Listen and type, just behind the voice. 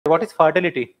what is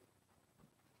fertility?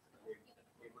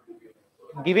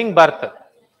 Giving birth.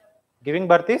 Giving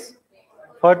birth is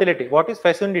fertility. What is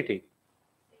fecundity?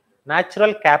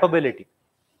 Natural capability.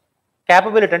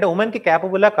 Capability అంటే women కి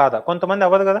capable కాదా? కొంతమంది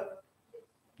అవ్వదు కదా.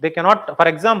 They cannot. For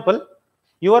example,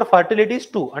 your fertility is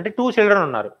 2, అంటే 2 children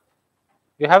ఉన్నారు.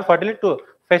 You have fertility 2.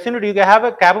 Fecundity, you have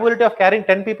a capability of carrying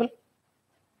 10 people.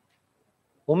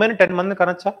 Women 10 మంది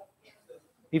కనొచ్చా?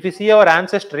 If you see our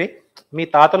ancestry, మీ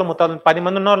తాతలు ముత్తాతలు 10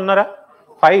 మంది ఉన్న వాళ్ళు ఉన్నారా?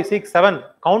 5, 6, 7.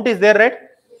 Count is there, right?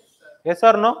 Yes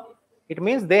or no? It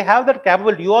means they have that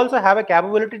capability. You also have a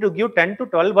capability to give 10 to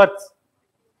 12 births.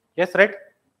 Yes, right?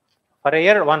 For a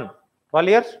year, 1.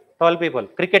 12 years, 12 people.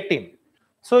 Cricket team.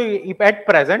 So, if at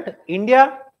present, India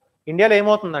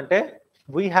ఏమవుతుందంటే,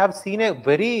 we have seen a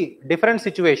very different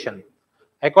situation.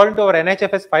 According to our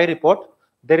NHFS 5 report,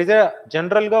 there is a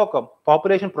general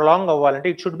population prolong అవ్వాలంటే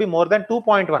it should be more than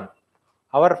 2.1.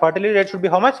 Our fertility rate should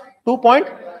be how much?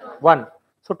 2.1.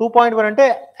 So 2.1 అంటే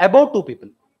above 2 people.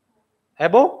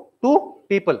 Above 2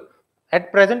 people. At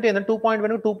present in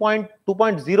 2.1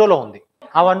 2.0 లో ఉంది.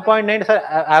 ఆ 1.9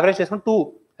 average చేసుకుని 2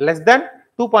 less than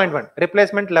 2.1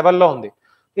 replacement level లో ఉంది.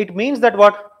 It means that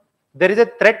what? There is a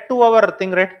threat to our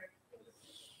thing, right?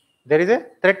 There is a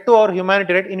threat to our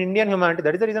humanity, right? In Indian humanity.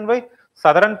 That is the reason why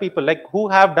southern people, like who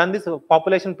have done this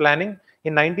population planning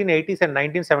in 1980s and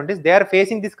 1970s, they are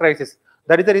facing this crisis.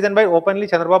 That is the reason why openly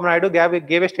Chandrababu Naidu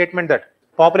gave a statement that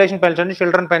population pension,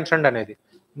 children pension అనేది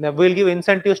will give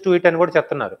incentives to it and కూడా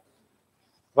చెప్తున్నారు.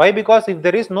 Why? Because if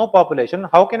there is no population,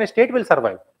 how can a state will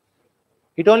survive?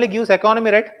 It only gives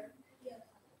economy, right?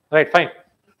 Right, fine.